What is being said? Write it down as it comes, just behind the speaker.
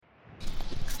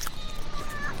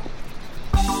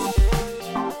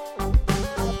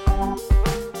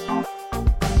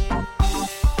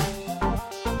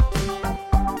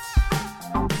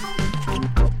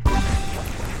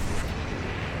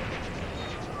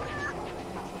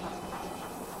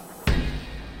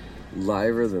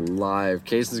Liver than live.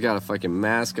 Casey's got a fucking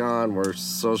mask on. We're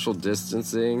social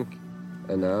distancing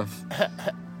enough.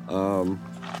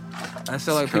 I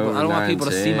feel like people. I don't want people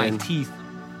to see my teeth.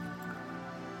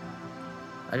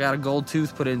 I got a gold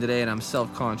tooth put in today, and I'm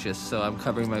self-conscious, so I'm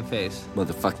covering my face.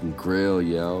 Motherfucking grill,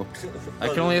 yo. I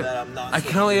can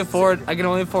only afford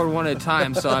one at a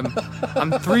time, so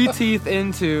I'm 3 teeth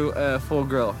into a full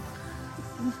grill.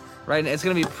 Right, it's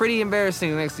gonna be pretty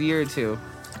embarrassing the next year or two.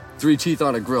 3 teeth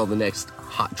on a grill, the next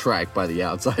hot track by the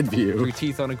outside view. 3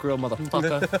 teeth on a grill,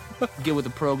 motherfucker. Get with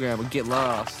the program or get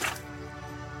lost.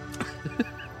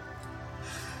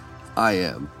 I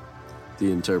am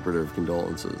the Interpreter of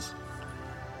Condolences.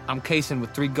 I'm casing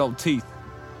with 3 gold teeth.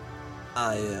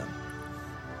 I am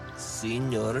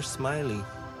Senor Smiley.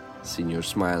 Senor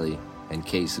Smiley and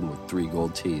casing with 3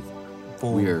 gold teeth.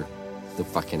 Boom. We're the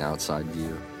fucking outside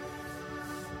view.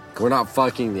 We're not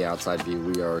fucking the outside view.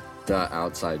 We are the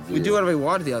outside view. We do whatever we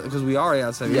want because we are the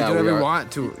outside view. Yeah, we do whatever we we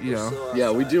want to, you know. Yeah,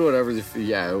 we do whatever.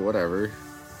 Whatever.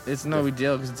 It's no big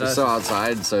deal because it's us. So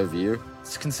outside and so view.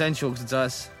 It's consensual because it's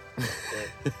us.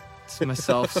 It's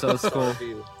myself, so it's cool.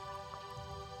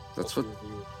 That's what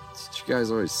you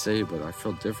guys always say, but I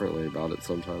feel differently about it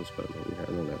sometimes. But I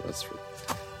don't know.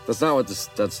 That's not what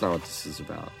this is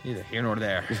about. Neither here nor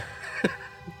there.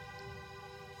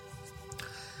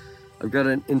 I've got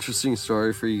an interesting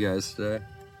story for you guys today.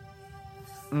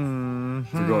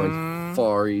 Mm-hmm. We're going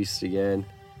Far East again,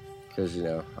 because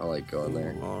I like going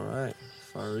there. All right,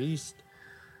 Far East.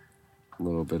 A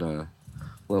little bit of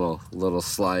little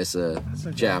slice of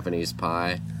Japanese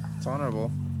pie. It's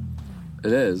honorable.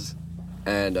 It is,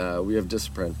 and we have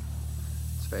discipline.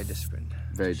 It's very disciplined.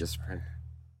 Very disciplined.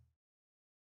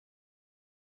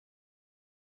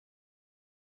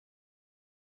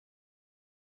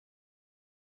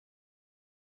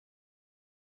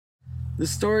 This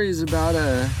story is about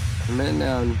a man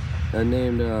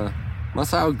named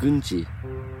Masao Gunji.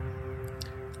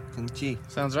 Gunji.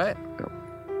 Sounds right.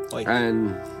 Wait.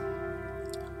 And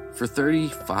for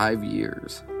 35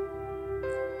 years,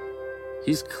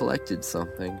 he's collected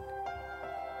something.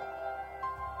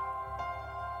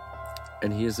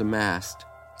 And he has amassed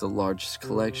the largest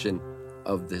collection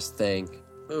of this thing.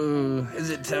 Ooh, is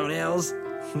it toenails?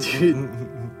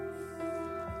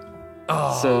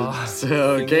 Oh.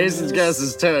 So Casey's guess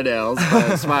is toenails.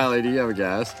 Smiley, do you have a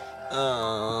guess?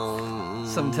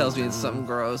 Something tells me it's something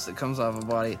gross that comes off a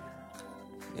body.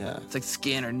 Yeah. It's like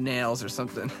skin or nails or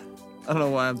something. I don't know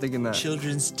why I'm thinking that.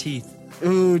 Children's teeth.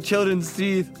 Ooh, children's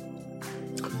teeth.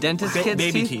 Dentist kids'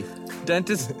 baby teeth.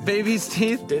 Dentist baby's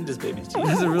teeth. Dentist baby's teeth.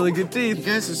 Those are really good teeth. You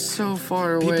guys are so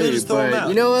far away. People just throw them out.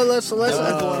 You know what? Let's do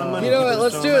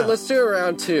it. Let's do it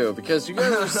round 2 because you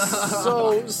guys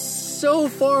are so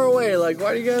far away. Like,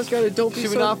 why do you guys gotta? Don't be.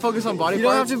 Should so, we not focus on body You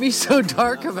parts? don't have to be so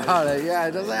dark about it. Yeah,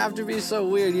 it doesn't have to be so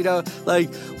weird.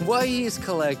 Like what he's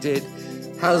collected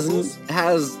has.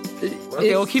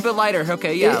 Okay, we'll keep it lighter.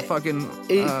 Okay, yeah,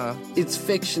 It's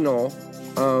fictional.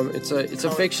 It's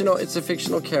a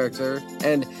fictional character,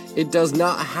 and it does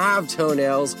not have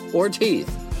toenails or teeth.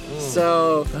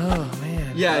 So, oh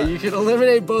man, yeah, you can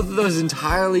eliminate both of those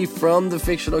entirely from the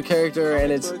fictional character,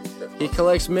 and he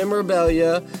collects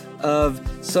memorabilia of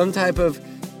some type of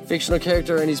fictional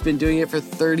character, and he's been doing it for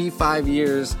 35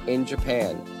 years in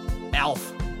Japan.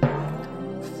 Alf.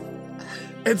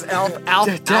 It's Alf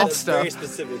stuff. Very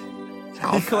specific.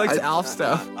 He collects Alf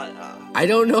stuff. I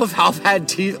don't know if Alf had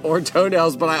teeth or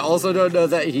toenails, but I also don't know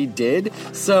that he did.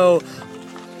 So,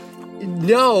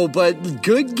 no, but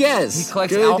good guess. He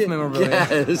collects Alf memorabilia.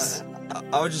 Yes.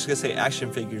 I was just gonna say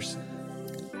action figures.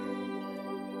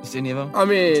 Just any of them? I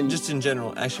mean, Just in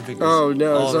general, action figures. oh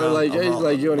no! All So around,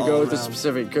 you want to go with the around.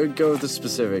 specific? Go with the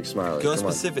specific, Smiley. Go Come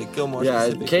on. specific. Go more Yeah,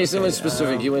 specific. Casey went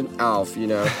specific. You went Alf.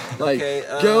 Like Okay,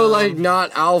 go like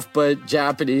not Alf, but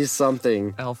Japanese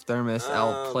something. Alf thermos,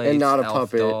 Alf plates, and not a Alf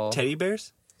puppet. doll. Teddy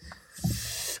bears?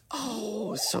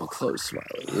 Oh, so close,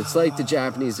 Smiley. It's like the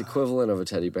Japanese equivalent of a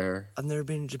teddy bear. I've never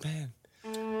been to Japan.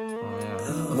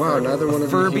 Wow, neither one of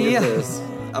Furby? you can get this.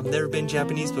 I've never been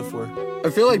Japanese before. I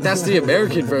feel like that's the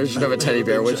American version of a teddy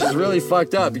bear, which is really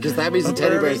fucked up because that means a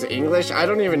teddy bear is English. I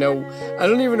don't even know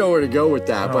where to go with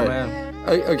that. Oh, but man.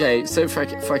 Okay, so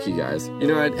fuck you guys. You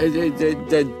know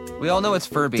what? We all know it's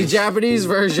Furby. The Japanese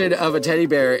version of a teddy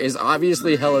bear is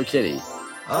obviously Hello Kitty.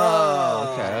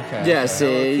 Oh, okay. Yeah, see,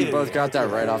 Kitty. you both got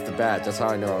that right off the bat. That's how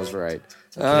I know I was right.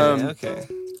 Okay.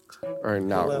 Or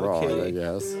not Hello wrong, Kitty. I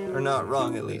guess. Or not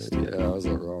wrong, at least. Yeah, I was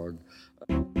not wrong.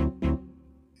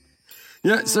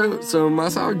 Yeah, so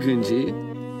Masao Gunji,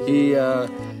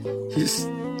 he's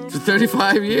for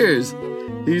 35 years,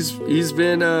 he's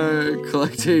been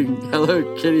collecting Hello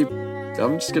Kitty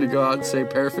I'm just gonna go out and say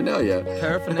paraphernalia.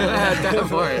 Paraphernalia. At that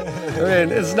point. I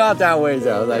mean, it's not that way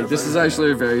though. Like, this is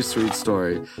actually a very sweet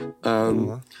story.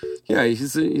 Yeah,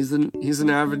 he's an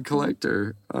avid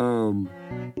collector.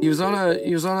 He was on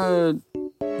a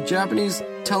Japanese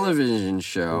television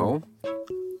show,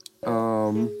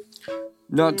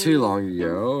 not too long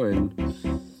ago, and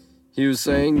he was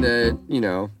saying that, you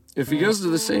know, if he goes to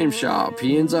the same shop,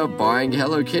 he ends up buying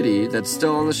Hello Kitty that's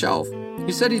still on the shelf.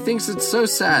 He said he thinks it's so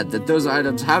sad that those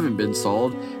items haven't been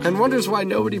sold and wonders why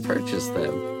nobody purchased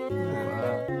them.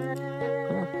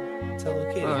 It's Hello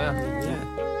Kitty. Oh,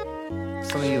 yeah.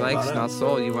 Something he likes not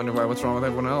sold. You wonder what's wrong with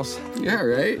everyone else. Yeah,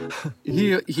 right.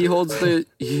 He holds the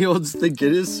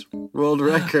Guinness World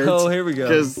Record. Oh, here we go.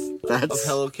 Because Of that's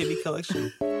Hello Kitty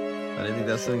collection. I think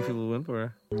that's something people went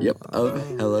for. Yep, of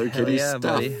Hello Kitty yeah, stuff.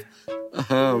 buddy.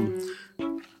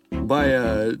 By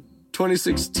a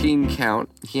 2016 count,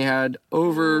 he had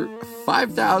over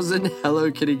 5,000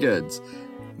 Hello Kitty goods.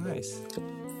 Nice.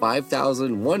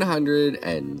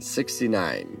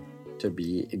 5,169 to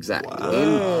be exact.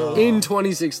 Wow. In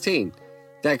 2016.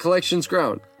 That collection's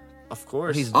grown. Of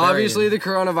course. He's Obviously, buried. the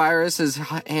coronavirus has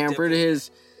hampered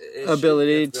his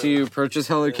ability to purchase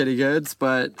Hello Kitty goods,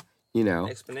 but you know,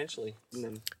 exponentially. And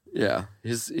then yeah,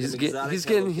 he's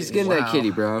getting exotic that Wow.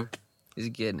 kitty, bro. He's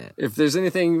getting it. If there's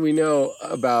anything we know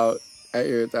about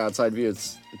at the outside view,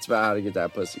 it's about how to get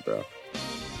that pussy, bro.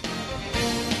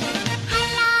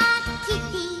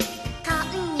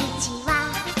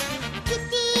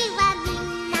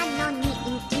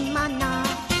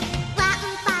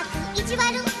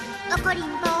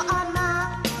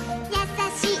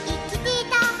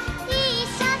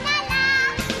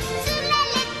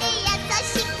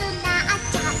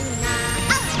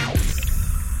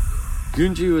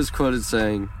 Gunji was quoted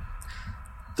saying,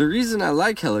 "The reason I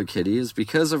like Hello Kitty is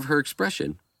because of her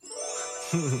expression."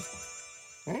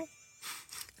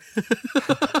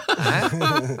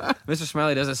 Mr.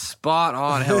 Smiley does a spot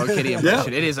on Hello Kitty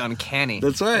impression. It is uncanny.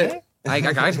 That's right. I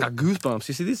got goosebumps.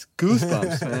 You see these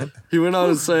goosebumps, man? He went on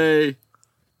to say,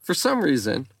 "For some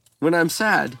reason, when I'm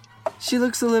sad, she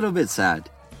looks a little bit sad.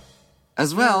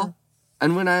 As well,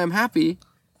 and when I am happy,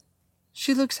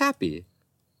 she looks happy."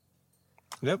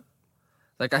 Yep.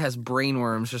 That guy has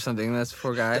brainworms or something. That's a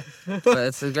poor guy. But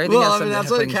it's a great thing. Well, I mean,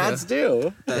 that's what cats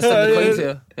do. That's something to cling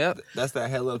to. Yep. That's that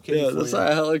Hello Kitty. Yeah, for that's you.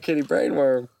 not a Hello Kitty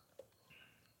brainworm.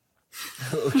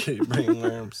 Hello Kitty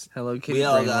brainworms. Hello Kitty. We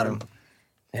all got brainworm. them.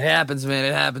 It happens, man.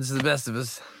 It happens to the best of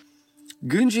us.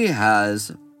 Gunji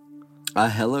has a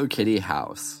Hello Kitty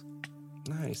house.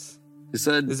 Nice. He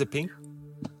said, Is it pink?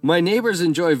 "My neighbors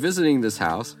enjoy visiting this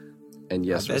house." And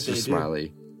yes, I bet Mr. they do.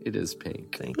 Smiley, it is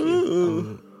pink. Thank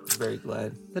you. I'm very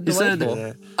glad. They're He said, delightful.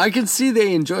 Yeah. "I can see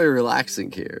they enjoy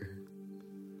relaxing here."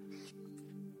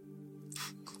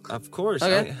 Of course.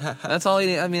 Okay. That's all you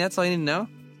need. I mean, that's all you need to know.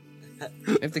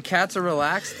 If the cats are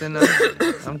relaxed, then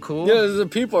I'm cool. Yeah, the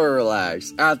people are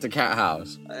relaxed at the cat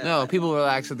house. No, people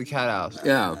relax at the cat house.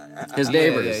 Yeah, his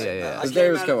neighbors. yeah. His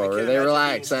neighbors come over. They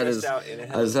relax at his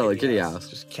Hello Kitty house.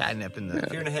 Just catnip in the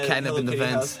If you're in a catnip Hello in the Kitty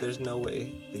vents. house, there's no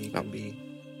way that you can be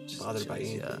bothered by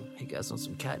anything. Hey guys, want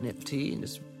some catnip tea and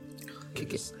just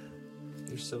kick it.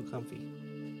 You're so comfy.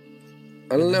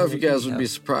 I don't know if you guys would be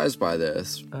surprised by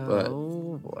this, but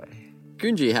Oh boy,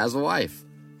 Gunji has a wife.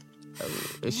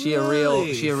 is she a real?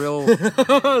 Is she a real?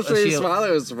 So she a-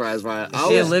 Smiley was surprised by it. Is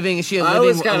she a living? Is she a I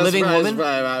was living? kind A of living surprised woman?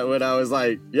 by it when I was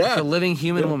like, yeah. A living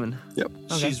human woman. Yep.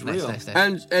 Okay, She's nice, real. Nice,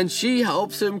 nice. And she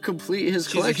helps him complete his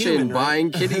She's a collection, human, right?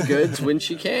 buying kitty goods when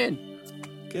she can.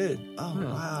 Good. Oh,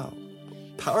 wow.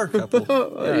 Power couple.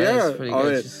 Yeah, that's pretty I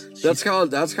good. mean,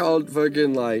 that's called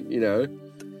fucking, like, you know,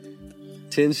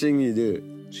 tension you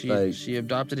do. She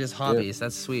adopted his hobbies.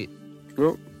 That's sweet.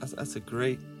 Well, That's a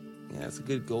great, yeah, it's a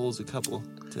good goal as a couple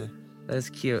to That's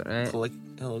cute, right? collect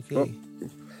Hello Kitty.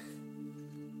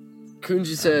 Kunji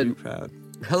Be said, proud.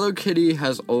 "Hello Kitty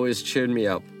has always cheered me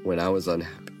up when I was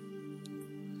unhappy."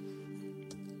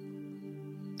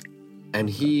 And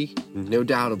he, no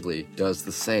doubtably, does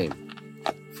the same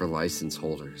for license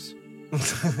holders.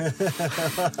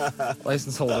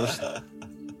 License holders.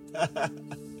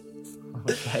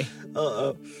 Okay.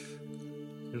 Uh-oh.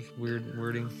 There's weird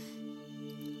wording.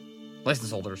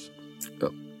 License holders.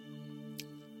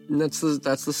 And that's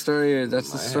the story.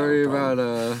 That's the story about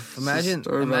Imagine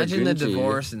the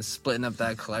divorce and splitting up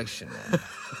that collection, man.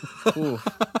 Ooh.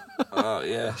 Oh,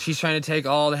 yeah. She's trying to take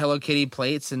all the Hello Kitty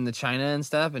plates and the china and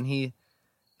stuff, and he's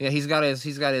got his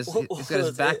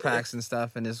backpacks and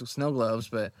stuff and his snow globes.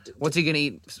 But what's he gonna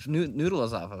eat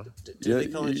noodles off of? You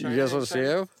guys want to see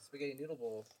him? Spaghetti noodle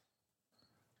bowl.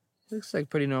 Looks like a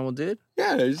pretty normal dude.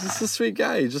 Yeah, he's just a sweet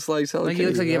guy. He just likes Hello Like Kitty. he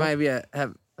looks like he you know? might be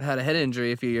have I had a head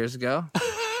injury a few years ago.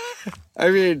 I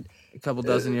mean, a couple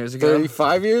dozen years ago.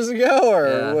 35 years ago, or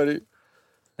Yeah. what?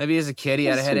 Maybe as a kid he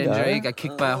had a head That's injury, bad. got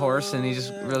kicked by a horse, and he's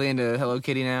just really into Hello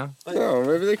Kitty now. No,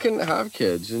 maybe they couldn't have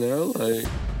kids, you know? Like,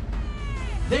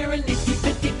 They're a nifty,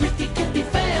 pitty, gritty, kitty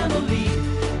family.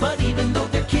 But even though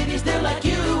they're kitties, they're like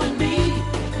you and me.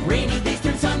 Rainy days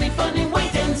turn sunny, fun and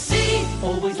wait and see.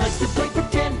 Always likes to play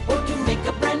pretend or to make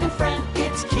a brand new friend.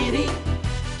 It's Kitty,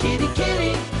 Kitty,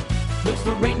 Kitty. Looks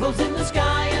for rainbows in the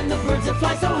sky and the birds that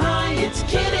fly so high. It's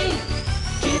Kitty,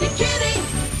 Kitty, Kitty.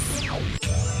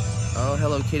 Oh,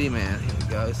 Hello Kitty Man. Here we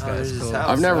go. This guy's cool.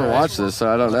 I've never watched this, so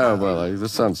I don't know, but like,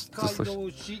 this sounds. This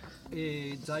looks...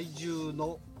 在住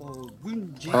の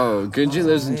軍事 Oh, Gunji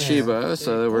lives in Chiba,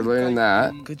 so we're learning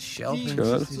that. Good shelving.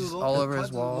 Good. He's all over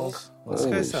his walls.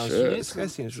 Holy shit. This guy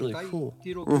seems really cool.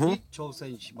 記録に挑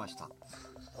戦しました。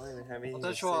 I don't even have anything to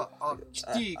私 say. はキテ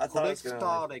ィ I コ thought I レ was ク gonna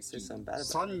タ like ー say 歴 something bad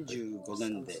about it. 35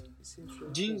年で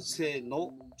人生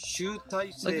の集大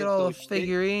Look 成 at all と the して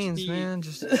figurines, キティ man.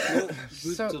 Just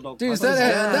グッズの Dude, is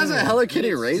that's a Hello Kitty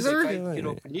世 razor? 界記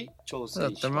録に挑 a 戦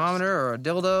しました。 thermometer or a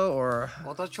dildo or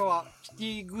私はキテ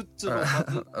ィグッズの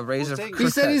数 a razor. He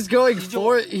said he's going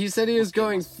for. He said he was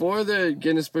going for the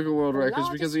Guinness Book of World Records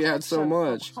because he had so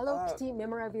much. Hello Kitty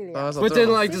memorabilia. Oh, that's a But then,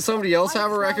 throw. like, did somebody else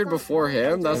have a record before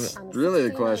him? That's really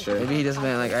the question. Maybe he just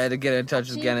meant like I had to get in touch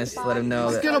with Guinness to let him know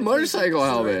Let's that. get a motorcycle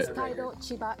helmet. Kaido,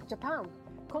 Chiba, Japan.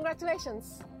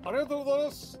 Congratulations. ありがとうござい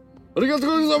ます。ありがと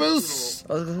うございます。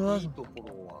いいとこ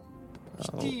ろは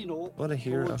キティの What a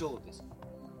hero. 表情です。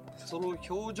その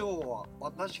表情は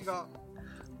私が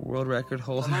World record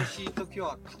holder. 悲しい時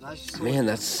は悲しそうに Man,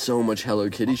 that's so much Hello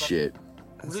Kitty shit.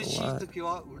 嬉しい時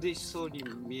は嬉しそうに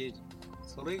見える。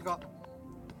それが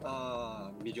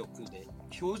魅力で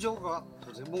表情が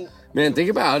とても Man, think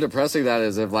about how depressing that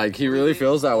is if, like, he really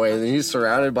feels that way and he's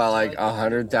surrounded by, like,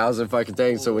 100,000 fucking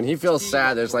things. So when he feels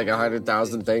sad, there's, like,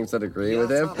 100,000 things that agree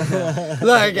with him.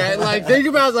 like, think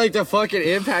about, like, the fucking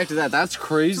impact of that. That's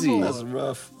crazy. That's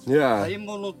rough. Yeah. 買い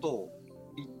物と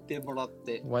言ってもらっ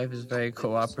て Wife is very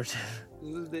cooperative.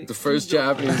 The first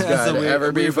Japanese guy to weird-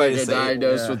 ever be weird way to fucking say it.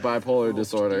 diagnosed with bipolar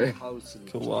disorder.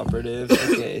 Cooperative.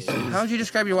 Okay. How would you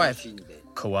describe your wife?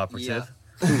 Cooperative.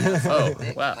 Oh,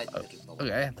 wow.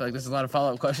 Okay, I feel like there's a lot of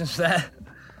follow-up questions for that.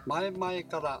 前々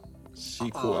から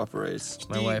She cooperates.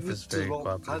 My wife is very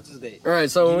cooperative. 数で Alright,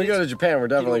 so when we go to Japan, we're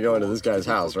definitely going to this guy's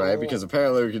house, right? Because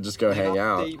apparently we could just go hang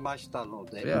願っ out. ていましたの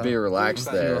で Yeah. Be relaxed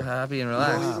Feel there. happy and いろ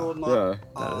relaxed. いろな Yeah.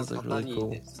 That does look 方 really に cool.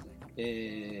 です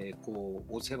ね、こ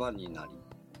うお世話になり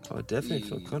I would definitely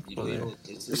feel い comfortable ろい there. ろ手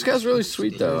伝い This guy's really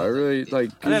sweet, though. I really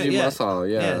like Gunji Yeah. Masao.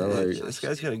 Yeah, like, this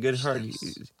guy's got a good heart.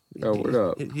 oh, word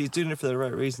up. He's doing it for the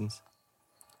right reasons.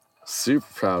 Super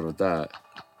proud with that.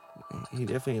 He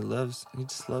definitely loves. He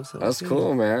just loves. Hello That's Kitty.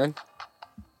 cool, man.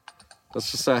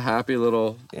 That's just a happy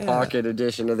little Yeah. pocket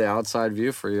addition to the outside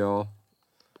view for y'all.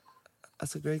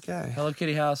 That's a great guy. Hello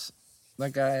Kitty house.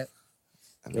 That guy.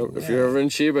 I mean, If you're ever in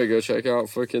Chiba, go check out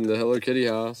fucking the Hello Kitty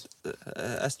house.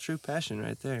 That's true passion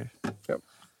right there.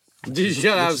 Dude, you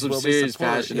gotta have Which is some what we serious support,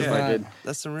 passion to yeah. fucking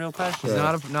That's some real passion. He's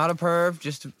not a perv,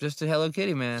 just a Hello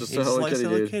Kitty man. Just He a just Hello likes Kitty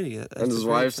Hello dude. Kitty. That's and his a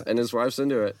great wife's pa- and his wife's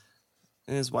into it.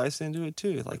 and his wife's into it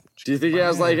too. Like, Do you think he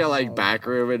has like a back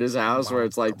room in his house where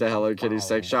it's like the Hello Kitty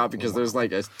sex shop? Because there's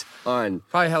like a ton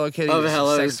Probably Hello Kitty. of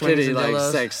Hello sex swings Kitty and like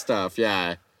dildos. sex stuff.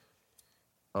 Yeah.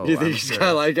 Oh, You I'm think he's sure.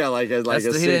 got like a That's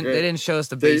secret? they didn't show us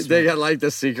the They basement. got like the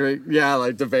secret, yeah,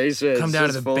 like the basement. Come It's down to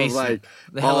just the full basement. of like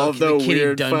The all Hello of the Kitty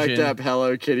weird, dungeon. fucked up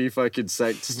Hello Kitty fucking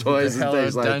sex toys and Hello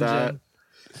things like that. dungeon.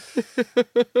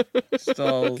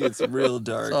 So it's real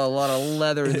dark. saw a lot of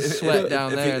leather and sweat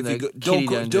down If there you- in if the you go- kitty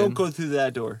dungeon. don't go through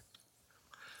that door.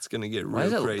 It's gonna get real Why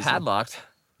is it crazy. padlocked?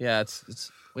 Yeah,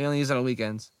 it's we only use it on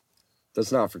weekends.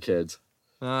 That's not for kids.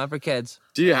 Not for kids.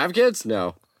 Do you have kids?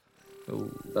 No.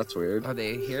 That's weird. Are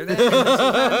they here then?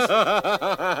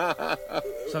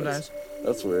 Sometimes.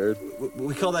 That's weird.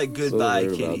 We call that So goodbye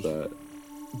weird kitty. about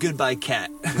Goodbye cat.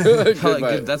 that. Call it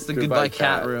good, that's the goodbye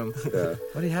cat room. Yeah.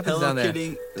 What happens Hello down there?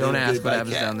 Kitty. Don't and ask what goodbye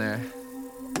happens cat. down there.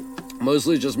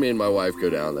 Mostly just me and my wife go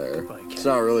down there. It's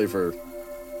not really for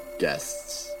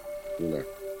guests, you know.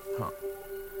 Huh.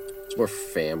 It's more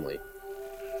family.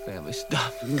 Family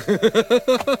stuff.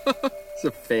 It's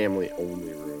a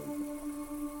family-only room.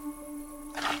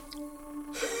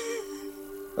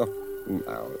 Oh, I'm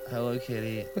out. Hello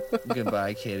Kitty.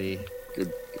 Goodbye Kitty.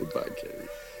 Goodbye, Kitty.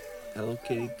 Hello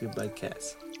Kitty. Goodbye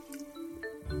cats.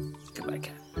 Goodbye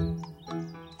cat.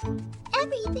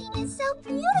 Everything is so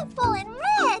beautiful and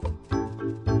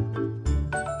red.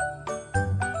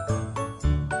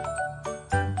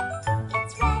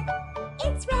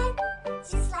 It's red,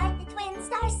 just like the twin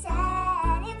star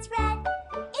said. It's red,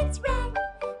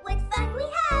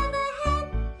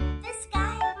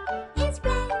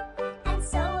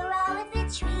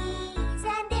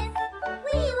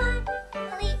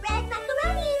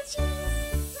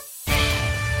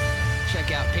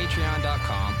 check out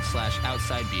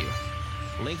patreon.com/outsideview.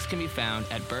 Links can be found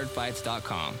at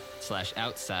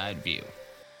birdfights.com/outsideview.